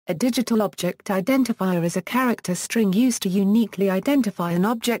A digital object identifier is a character string used to uniquely identify an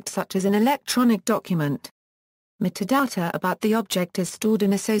object such as an electronic document. Metadata about the object is stored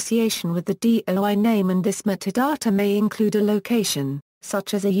in association with the DOI name, and this metadata may include a location,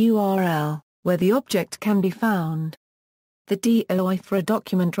 such as a URL, where the object can be found. The DOI for a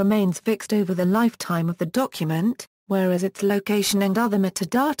document remains fixed over the lifetime of the document, whereas its location and other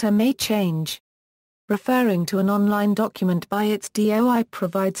metadata may change. Referring to an online document by its DOI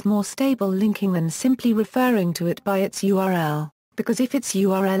provides more stable linking than simply referring to it by its URL, because if its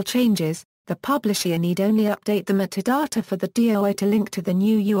URL changes, the publisher need only update the metadata for the DOI to link to the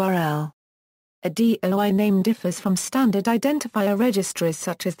new URL. A DOI name differs from standard identifier registries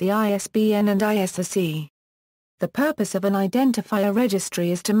such as the ISBN and ISRC. The purpose of an identifier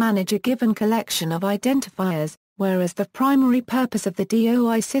registry is to manage a given collection of identifiers, whereas the primary purpose of the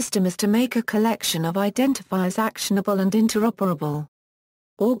DOI system is to make a collection of identifiers actionable and interoperable.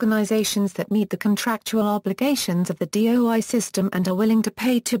 Organizations that meet the contractual obligations of the DOI system and are willing to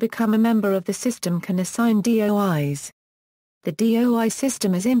pay to become a member of the system can assign DOIs. The DOI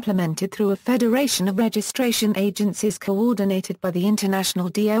system is implemented through a federation of registration agencies coordinated by the International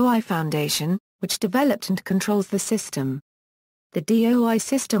DOI Foundation, which developed and controls the system. The DOI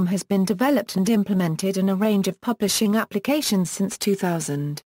system has been developed and implemented in a range of publishing applications since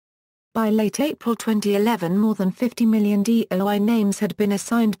 2000. By late April 2011, more than 50 million DOI names had been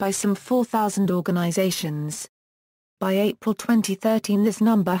assigned by some 4,000 organizations. By April 2013, this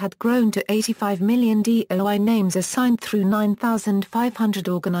number had grown to 85 million DOI names assigned through 9,500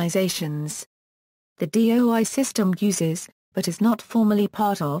 organizations. The DOI system uses, but is not formally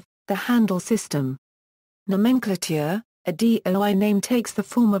part of, the handle system. Nomenclature: a DOI name takes the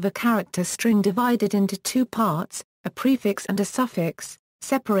form of a character string divided into two parts, a prefix and a suffix,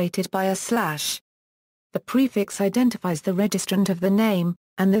 separated by a slash. The prefix identifies the registrant of the name,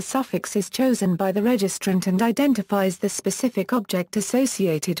 and the suffix is chosen by the registrant and identifies the specific object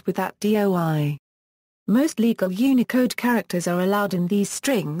associated with that DOI. Most legal Unicode characters are allowed in these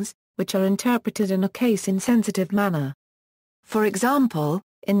strings, which are interpreted in a case-insensitive manner. For example,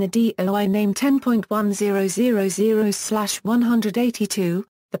 in the DOI name 10.1000/182,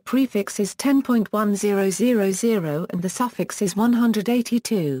 the prefix is 10.1000 and the suffix is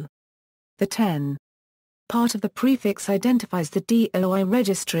 182. The 10 part of the prefix identifies the DOI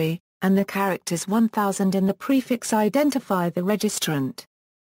registry, and the characters 1000 in the prefix identify the registrant.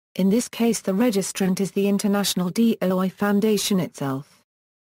 In this case, the registrant is the International DOI Foundation itself.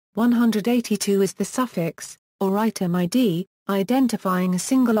 182 is the suffix, or item ID, identifying a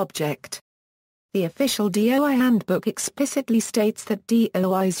single object. The official DOI handbook explicitly states that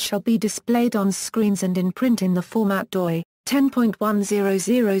DOIs shall be displayed on screens and in print in the format DOI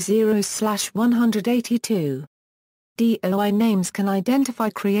 10.1000/182. DOI names can identify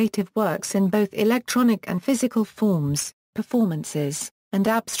creative works in both electronic and physical forms, performances, and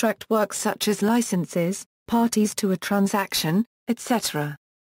abstract works such as licenses, parties to a transaction, etc.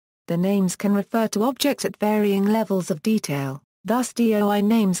 The names can refer to objects at varying levels of detail. Thus DOI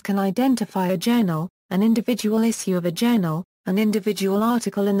names can identify a journal, an individual issue of a journal, an individual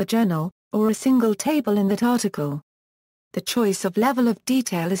article in the journal, or a single table in that article. The choice of level of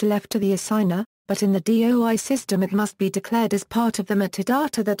detail is left to the assigner, but in the DOI system it must be declared as part of the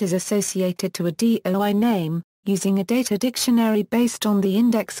metadata that is associated to a DOI name, using a data dictionary based on the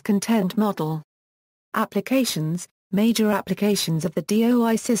index content model. Applications. Major applications of the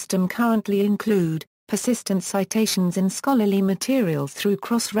DOI system currently include persistent citations in scholarly materials through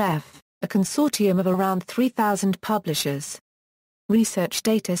Crossref, a consortium of around 3,000 publishers. Research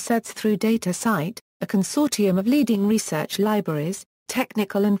data sets through DataCite, a consortium of leading research libraries,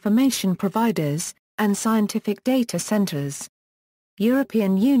 technical information providers, and scientific data centers.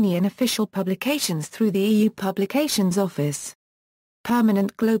 European Union official publications through the EU Publications Office.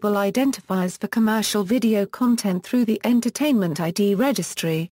 Permanent global identifiers for commercial video content through the Entertainment ID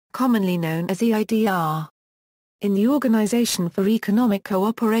Registry, commonly known as EIDR. In the Organization for Economic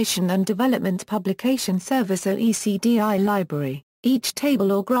Cooperation and Development Publication Service (OECD) library, each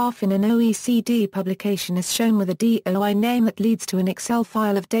table or graph in an OECD publication is shown with a DOI name that leads to an Excel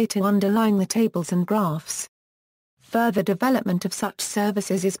file of data underlying the tables and graphs. Further development of such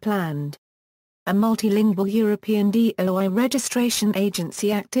services is planned. A multilingual European DOI registration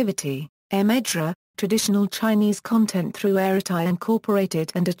agency activity, EMEDRA, traditional Chinese content through Eritai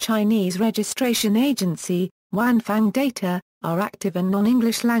Incorporated and a Chinese registration agency, Wanfang Data, are active in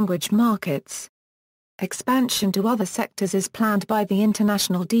non-English language markets. Expansion to other sectors is planned by the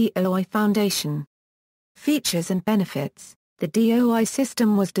International DOI Foundation. Features and benefits. The DOI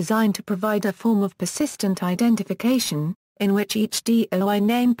system was designed to provide a form of persistent identification, in which each DOI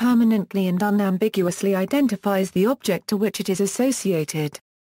name permanently and unambiguously identifies the object to which it is associated.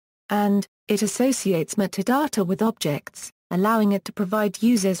 And, it associates metadata with objects, allowing it to provide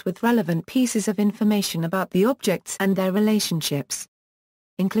users with relevant pieces of information about the objects and their relationships.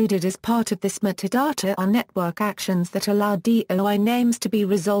 Included as part of this metadata are network actions that allow DOI names to be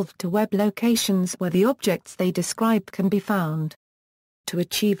resolved to web locations where the objects they describe can be found. To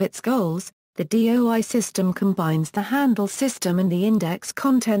achieve its goals, the DOI system combines the handle system and the index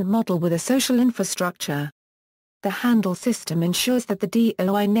content model with a social infrastructure. The handle system ensures that the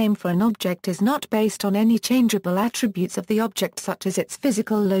DOI name for an object is not based on any changeable attributes of the object such as its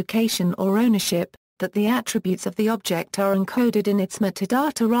physical location or ownership, that the attributes of the object are encoded in its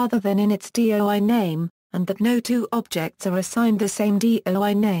metadata rather than in its DOI name, and that no two objects are assigned the same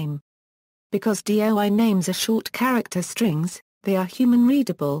DOI name. Because DOI names are short character strings, they are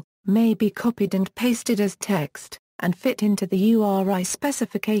human-readable, may be copied and pasted as text, and fit into the URI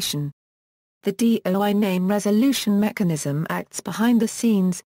specification. The DOI name resolution mechanism acts behind the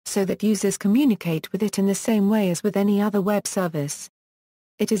scenes, so that users communicate with it in the same way as with any other web service.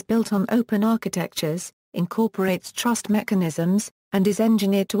 It is built on open architectures, incorporates trust mechanisms, and is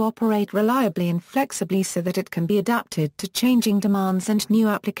engineered to operate reliably and flexibly so that it can be adapted to changing demands and new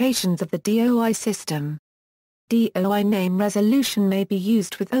applications of the DOI system. DOI name resolution may be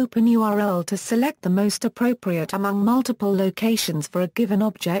used with OpenURL to select the most appropriate among multiple locations for a given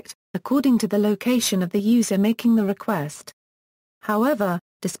object, according to the location of the user making the request. However,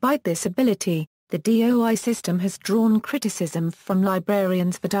 despite this ability, the DOI system has drawn criticism from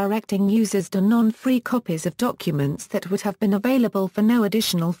librarians for directing users to non-free copies of documents that would have been available for no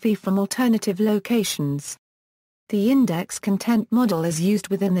additional fee from alternative locations. The index content model is used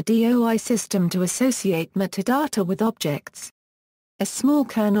within the DOI system to associate metadata with objects. A small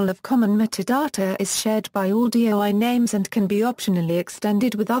kernel of common metadata is shared by all DOI names and can be optionally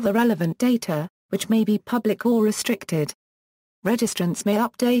extended with other relevant data, which may be public or restricted. Registrants may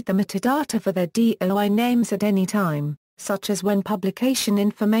update the metadata for their DOI names at any time, such as when publication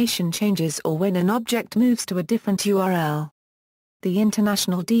information changes or when an object moves to a different URL. The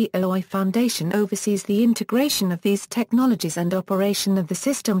International DOI Foundation oversees the integration of these technologies and operation of the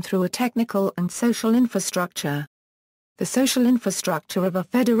system through a technical and social infrastructure. The social infrastructure of a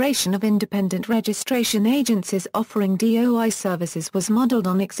federation of independent registration agencies offering DOI services was modeled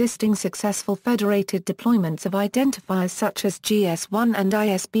on existing successful federated deployments of identifiers such as GS1 and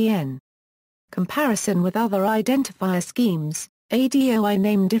ISBN. Comparison with other identifier schemes, a DOI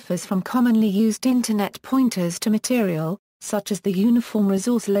name differs from commonly used Internet pointers to material, such as the Uniform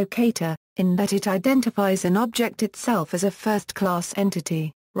Resource Locator, in that it identifies an object itself as a first-class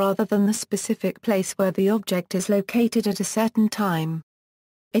entity, rather than the specific place where the object is located at a certain time.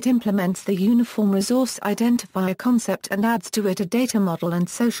 It implements the Uniform Resource Identifier concept and adds to it a data model and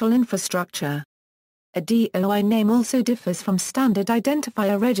social infrastructure. A DOI name also differs from standard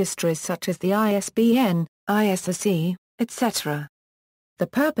identifier registries such as the ISBN, ISRC, etc. The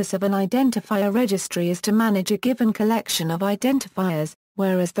purpose of an identifier registry is to manage a given collection of identifiers,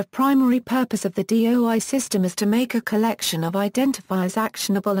 whereas the primary purpose of the DOI system is to make a collection of identifiers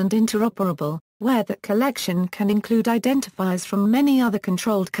actionable and interoperable, where that collection can include identifiers from many other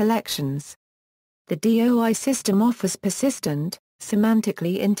controlled collections. The DOI system offers persistent,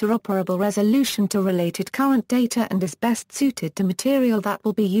 semantically interoperable resolution to related current data and is best suited to material that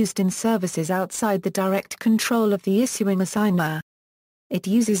will be used in services outside the direct control of the issuing assigner. It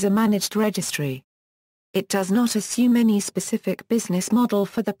uses a managed registry. It does not assume any specific business model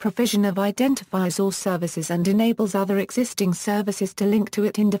for the provision of identifiers or services and enables other existing services to link to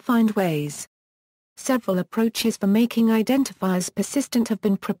it in defined ways. Several approaches for making identifiers persistent have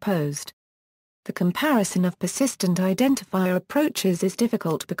been proposed. The comparison of persistent identifier approaches is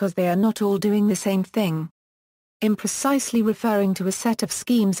difficult because they are not all doing the same thing. Imprecisely referring to a set of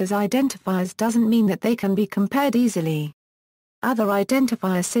schemes as identifiers doesn't mean that they can be compared easily. Other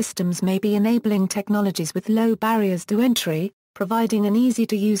identifier systems may be enabling technologies with low barriers to entry, providing an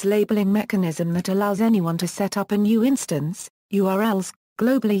easy-to-use labeling mechanism that allows anyone to set up a new instance, URLs,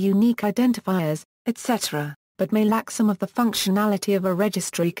 globally unique identifiers, etc., but may lack some of the functionality of a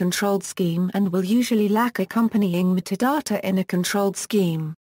registry-controlled scheme and will usually lack accompanying metadata in a controlled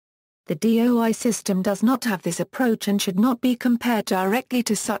scheme. The DOI system does not have this approach and should not be compared directly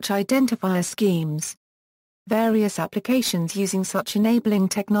to such identifier schemes. Various applications using such enabling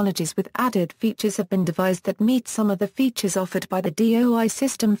technologies with added features have been devised that meet some of the features offered by the DOI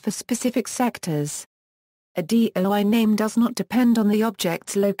system for specific sectors. A DOI name does not depend on the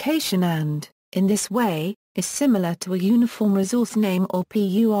object's location and, in this way, is similar to a uniform resource name or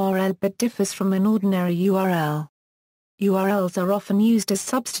PURL but differs from an ordinary URL. URLs are often used as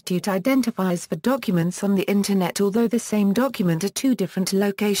substitute identifiers for documents on the Internet, although the same document at two different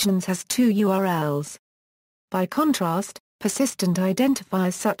locations has two URLs. By contrast, persistent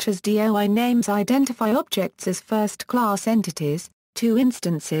identifiers such as DOI names identify objects as first-class entities. Two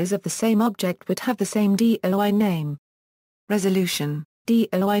instances of the same object would have the same DOI name. Resolution.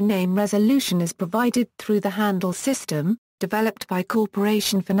 DOI name resolution is provided through the handle system, developed by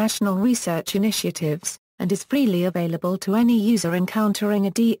Corporation for National Research Initiatives, and is freely available to any user encountering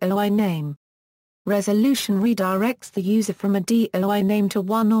a DOI name. Resolution redirects the user from a DOI name to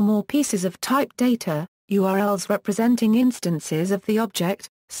one or more pieces of typed data, URLs representing instances of the object,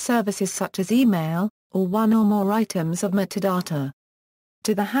 services such as email, or one or more items of metadata.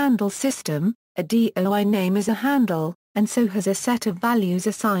 To the handle system, a DOI name is a handle, and so has a set of values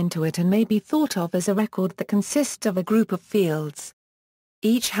assigned to it and may be thought of as a record that consists of a group of fields.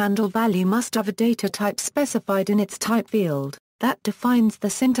 Each handle value must have a data type specified in its type field, that defines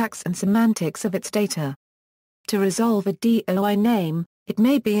the syntax and semantics of its data. To resolve a DOI name, it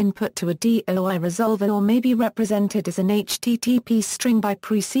may be input to a DOI resolver or may be represented as an HTTP string by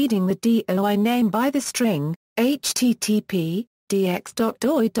preceding the DOI name by the string, http,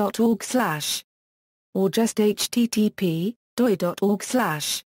 dx.doi.org/ or just http, doi.org/.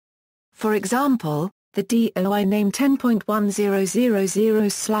 For example, the DOI name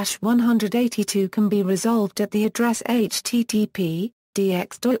 10.1000/182 can be resolved at the address http,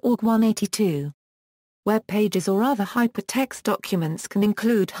 dx.org/182. Web pages or other hypertext documents can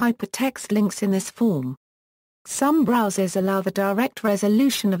include hypertext links in this form. Some browsers allow the direct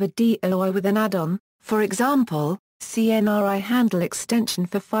resolution of a DOI with an add-on, for example, CNRI handle extension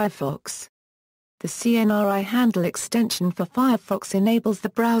for Firefox. The CNRI handle extension for Firefox enables the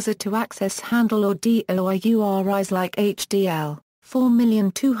browser to access handle or DOI URIs like HDL,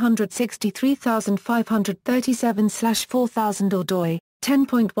 4,263,537/4000 or DOI,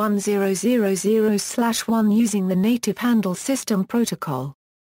 10.1000/1 using the native handle system protocol.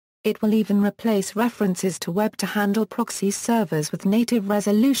 It will even replace references to web-to-handle proxy servers with native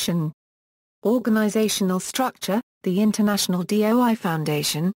resolution. Organizational structure. The International DOI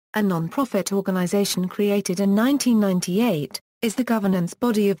Foundation, a non-profit organization created in 1998, is the governance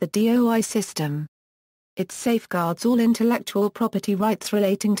body of the DOI system. It safeguards all intellectual property rights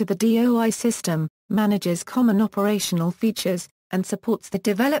relating to the DOI system, manages common operational features, and supports the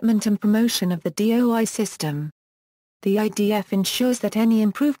development and promotion of the DOI system. The IDF ensures that any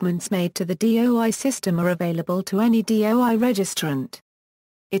improvements made to the DOI system are available to any DOI registrant.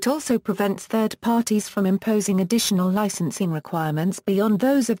 It also prevents third parties from imposing additional licensing requirements beyond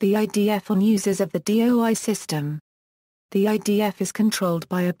those of the IDF on users of the DOI system. The IDF is controlled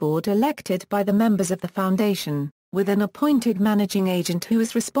by a board elected by the members of the Foundation, with an appointed managing agent who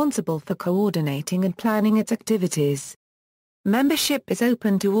is responsible for coordinating and planning its activities. Membership is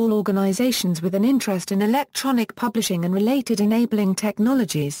open to all organizations with an interest in electronic publishing and related enabling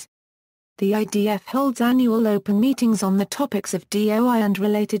technologies. The IDF holds annual open meetings on the topics of DOI and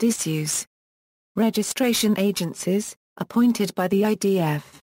related issues. Registration agencies, appointed by the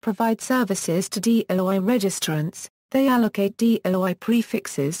IDF, provide services to DOI registrants. They allocate DOI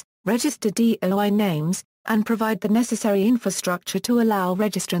prefixes, register DOI names, and provide the necessary infrastructure to allow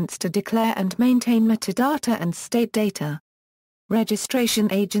registrants to declare and maintain metadata and state data.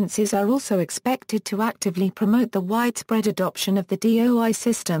 Registration agencies are also expected to actively promote the widespread adoption of the DOI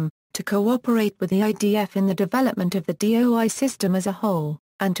system, to cooperate with the IDF in the development of the DOI system as a whole,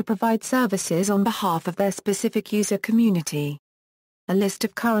 and to provide services on behalf of their specific user community. A list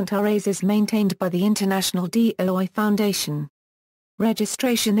of current RAs is maintained by the International DOI Foundation.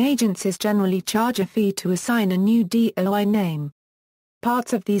 Registration agencies generally charge a fee to assign a new DOI name.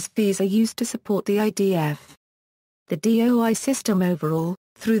 Parts of these fees are used to support the IDF. The DOI system overall,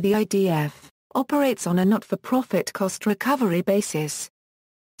 through the IDF, operates on a not-for-profit cost recovery basis.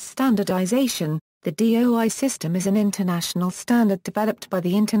 Standardization. The DOI system is an international standard developed by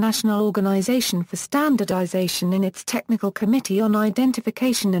the International Organization for Standardization in its Technical Committee on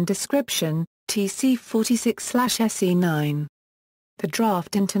Identification and Description, TC 46/SE9. The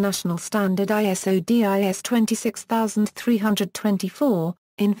draft international standard ISO-DIS 26324,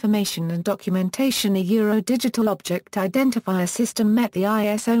 Information and Documentation, a Euro Digital Object Identifier System, met the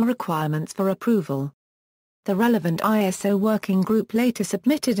ISO requirements for approval. The relevant ISO working group later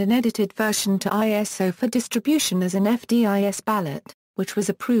submitted an edited version to ISO for distribution as an FDIS ballot, which was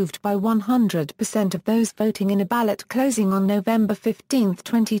approved by 100% of those voting in a ballot closing on November 15,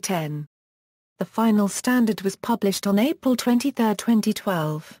 2010. The final standard was published on April 23,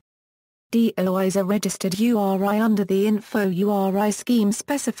 2012. DOI is a registered URI under the Info URI scheme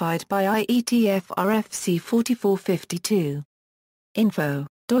specified by IETF RFC 4452. Info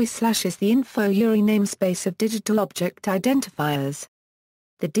DOI/ is the Info URI namespace of digital object identifiers.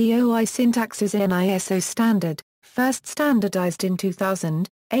 The DOI syntax is an ISO standard, first standardized in 2000,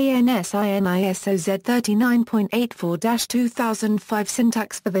 ANSI ISO Z39.84-2005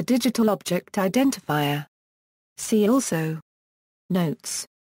 syntax for the digital object identifier. See also. Notes.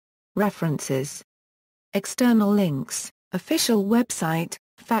 References. External links, official website,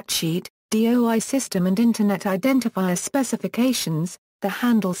 factsheet, DOI system and Internet identifier specifications, the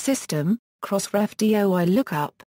handle system, Crossref DOI lookup.